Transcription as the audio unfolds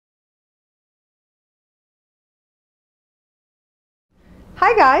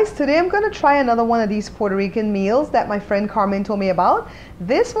Hi guys, today I'm going to try another one of these Puerto Rican meals that my friend Carmen told me about.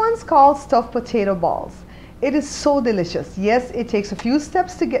 This one's called stuffed potato balls. It is so delicious. Yes, it takes a few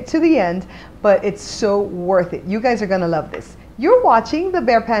steps to get to the end, but it's so worth it. You guys are going to love this. You're watching the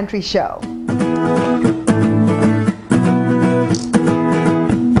Bear Pantry Show.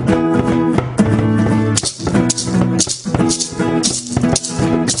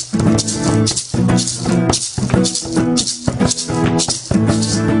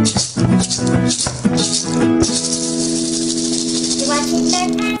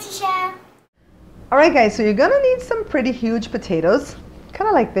 Alright guys, so you're going to need some pretty huge potatoes, kind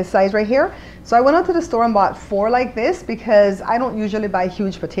of like this size right here. So I went out to the store and bought 4 like this because I don't usually buy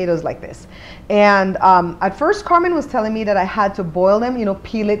huge potatoes like this. And at first Carmen was telling me that I had to boil them, you know,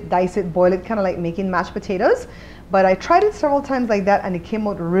 peel it, dice it, boil it, kind of like making mashed potatoes. But I tried it several times like that and it came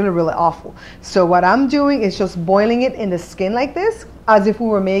out really, really awful. So what I'm doing is just boiling it in the skin like this, as if we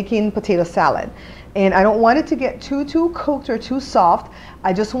were making potato salad. And I don't want it to get too cooked or too soft.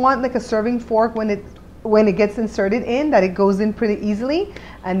 I just want like a serving fork when it gets inserted in, that it goes in pretty easily.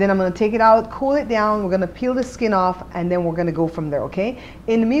 And then I'm going to take it out, cool it down. We're going to peel the skin off and then we're going to go from there, okay?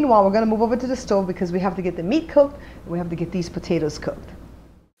 In the meanwhile, we're going to move over to the stove because we have to get the meat cooked. We have to get these potatoes cooked.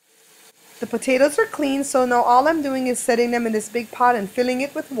 The potatoes are clean, so now all I'm doing is setting them in this big pot and filling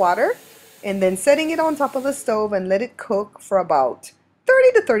it with water and then setting it on top of the stove and let it cook for about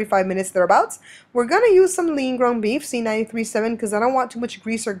 30 to 35 minutes thereabouts. We're going to use some lean ground beef, C93.7, because I don't want too much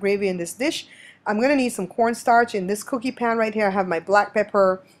grease or gravy in this dish. I'm going to need some cornstarch in this cookie pan right here. I have my black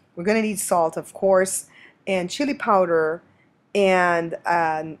pepper. We're going to need salt, of course, and chili powder, and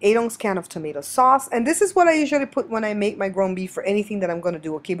an 8-ounce can of tomato sauce. And this is what I usually put when I make my ground beef for anything that I'm going to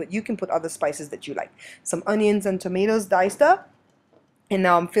do, okay? But you can put other spices that you like. Some onions and tomatoes diced up. And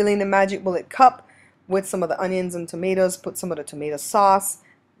now I'm filling the Magic Bullet cup with some of the onions and tomatoes. Put some of the tomato sauce.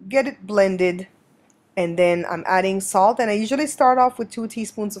 Get it blended. And then I'm adding salt, and I usually start off with 2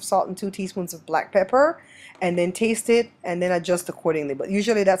 teaspoons of salt and 2 teaspoons of black pepper, and then taste it and then adjust accordingly, but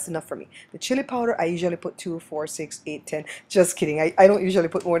usually that's enough for me. The chili powder, I usually put 2, 4, 6, 8, 10. Just kidding. I don't usually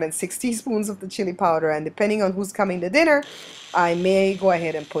put more than 6 teaspoons of the chili powder, and depending on who's coming to dinner, I may go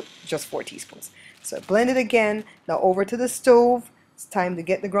ahead and put just 4 teaspoons. So blend it again. Now over to the stove. It's time to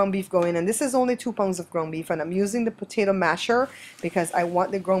get the ground beef going, and this is only 2 pounds of ground beef, and I'm using the potato masher because I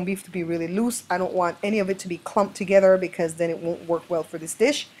want the ground beef to be really loose. I don't want any of it to be clumped together because then it won't work well for this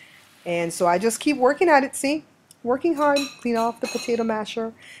dish. And so I just keep working at it, see? Working hard, clean off the potato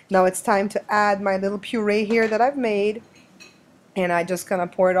masher. Now it's time to add my little puree here that I've made, and I just gonna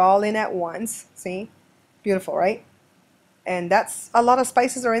pour it all in at once, see? Beautiful, right? And that's a lot of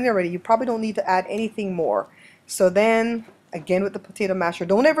spices are in there already. You probably don't need to add anything more. So then again with the potato masher,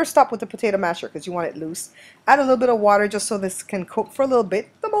 don't ever stop with the potato masher because you want it loose. Add a little bit of water just so this can cook for a little bit,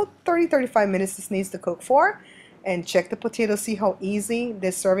 about 30-35 minutes this needs to cook for. And check the potato, see how easy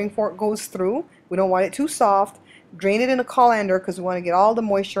this serving fork goes through. We don't want it too soft. Drain it in a colander because we want to get all the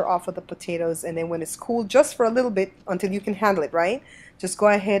moisture off of the potatoes, and then when it's cool, just for a little bit until you can handle it, right? Just go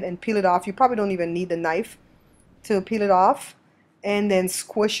ahead and peel it off. You probably don't even need the knife to peel it off, and then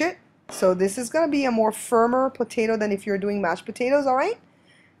squish it. So this is going to be a more firmer potato than if you're doing mashed potatoes, all right?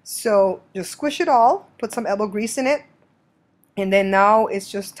 So just squish it all, put some elbow grease in it, and then now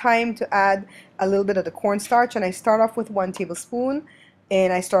it's just time to add a little bit of the cornstarch, and I start off with 1 tablespoon,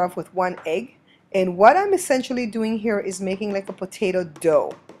 and I start off with 1 egg. And what I'm essentially doing here is making like a potato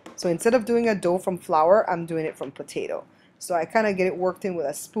dough. So instead of doing a dough from flour, I'm doing it from potato. So I kind of get it worked in with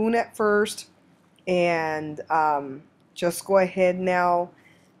a spoon at first, and just go ahead now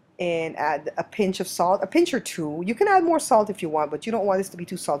and add a pinch of salt, a pinch or 2. You can add more salt if you want, but you don't want this to be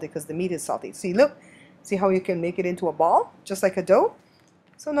too salty because the meat is salty. See, look, see how you can make it into a ball, just like a dough?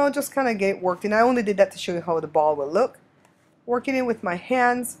 So now just kind of get it worked in. I only did that to show you how the ball will look. Work it in with my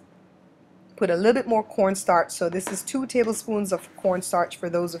hands. Put a little bit more cornstarch. So this is 2 tablespoons of cornstarch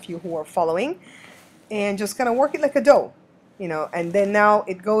for those of you who are following. And just kind of work it like a dough, you know. And then now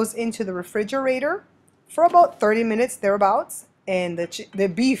it goes into the refrigerator for about 30 minutes thereabouts. And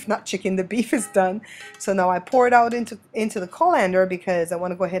the beef, not chicken, the beef is done. So now I pour it out into the colander because I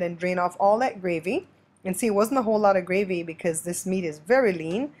want to go ahead and drain off all that gravy. And see, it wasn't a whole lot of gravy because this meat is very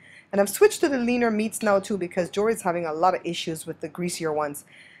lean. And I've switched to the leaner meats now too because Jory's having a lot of issues with the greasier ones.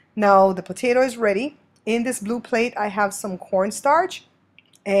 Now the potato is ready. In this blue plate I have some cornstarch,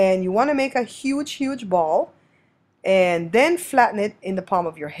 and you want to make a huge ball and then flatten it in the palm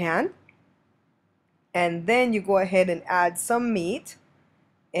of your hand. And then you go ahead and add some meat,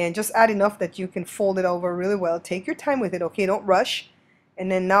 and just add enough that you can fold it over really well. Take your time with it, okay? Don't rush. And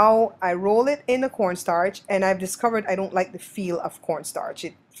then now I roll it in the cornstarch, and I've discovered I don't like the feel of cornstarch.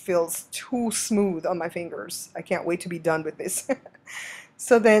 It feels too smooth on my fingers. I can't wait to be done with this.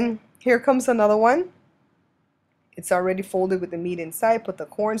 So then here comes another one. It's already folded with the meat inside. Put the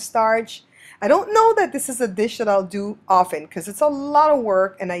cornstarch. I don't know that this is a dish that I'll do often because it's a lot of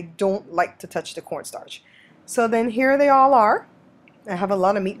work and I don't like to touch the cornstarch. So then here they all are. I have a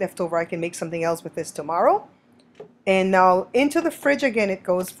lot of meat left over. I can make something else with this tomorrow. And now into the fridge again it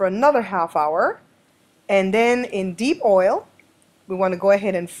goes for another half hour. And then in deep oil, we want to go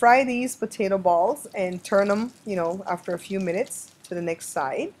ahead and fry these potato balls and turn them, you know, after a few minutes to the next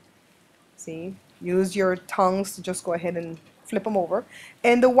side. See, use your tongues to just go ahead and flip them over.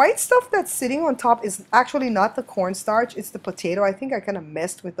 And the white stuff that's sitting on top is actually not the cornstarch, it's the potato. I think I kind of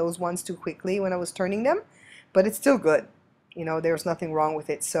messed with those ones too quickly when I was turning them, but it's still good. You know, there's nothing wrong with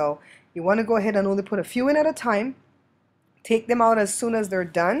it. So you want to go ahead and only put a few in at a time. Take them out as soon as they're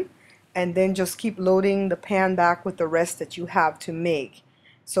done, and then just keep loading the pan back with the rest that you have to make.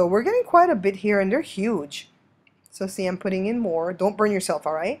 So we're getting quite a bit here, and they're huge. So see, I'm putting in more. Don't burn yourself,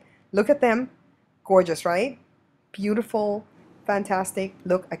 all right? Look at them. Gorgeous, right? Beautiful, fantastic.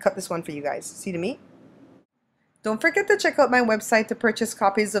 Look, I cut this one for you guys. See the meat? Don't forget to check out my website to purchase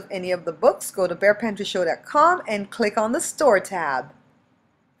copies of any of the books. Go to bearpantryshow.com and click on the store tab.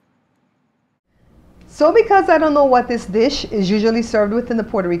 So because I don't know what this dish is usually served with in the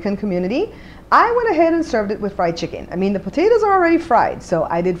Puerto Rican community, I went ahead and served it with fried chicken. I mean, the potatoes are already fried, so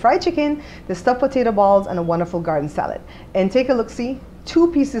I did fried chicken, the stuffed potato balls, and a wonderful garden salad. And take a look, see?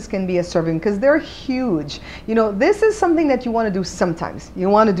 2 pieces can be a serving because they're huge. You know, this is something that you want to do sometimes. You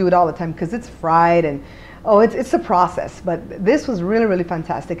want to do it all the time because it's fried and it's a process, but this was really, really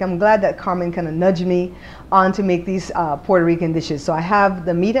fantastic. I'm glad that Carmen kind of nudged me on to make these Puerto Rican dishes. So I have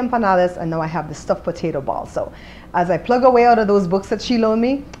the meat empanadas and now I have the stuffed potato balls. So as I plug away out of those books that she loaned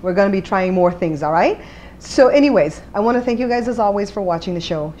me, we're going to be trying more things, all right? So anyways, I want to thank you guys as always for watching the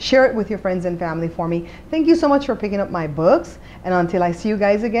show. Share it with your friends and family for me. Thank you so much for picking up my books. And until I see you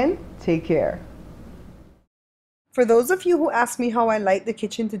guys again, take care. For those of you who ask me how I light the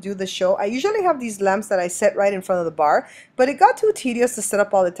kitchen to do the show, I usually have these lamps that I set right in front of the bar, but it got too tedious to set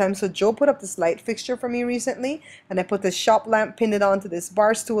up all the time, so Joe put up this light fixture for me recently, and I put this shop lamp, pinned it onto this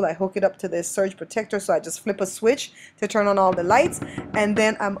bar stool, I hook it up to this surge protector, so I just flip a switch to turn on all the lights, and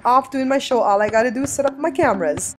then I'm off doing my show. All I gotta do is set up my cameras.